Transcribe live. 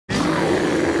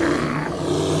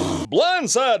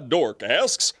Blindside Dork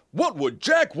asks, what would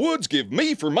Jack Woods give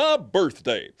me for my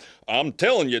birthday? I'm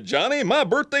telling you, Johnny, my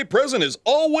birthday present is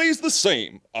always the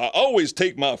same. I always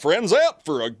take my friends out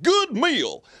for a good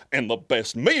meal. And the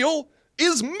best meal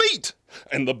is meat.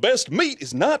 And the best meat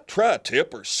is not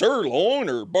tri-tip or sirloin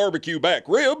or barbecue back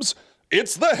ribs.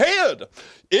 It's the head.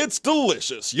 It's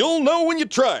delicious. You'll know when you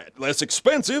try it. Less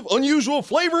expensive, unusual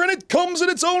flavor, and it comes in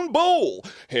its own bowl.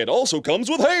 Head also comes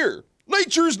with hair.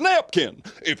 Nature's napkin.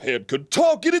 If head could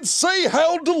talk, it'd say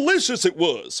how delicious it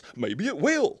was. Maybe it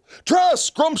will. Try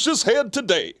Scrumptious Head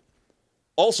today.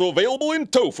 Also available in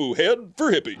tofu head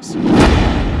for hippies.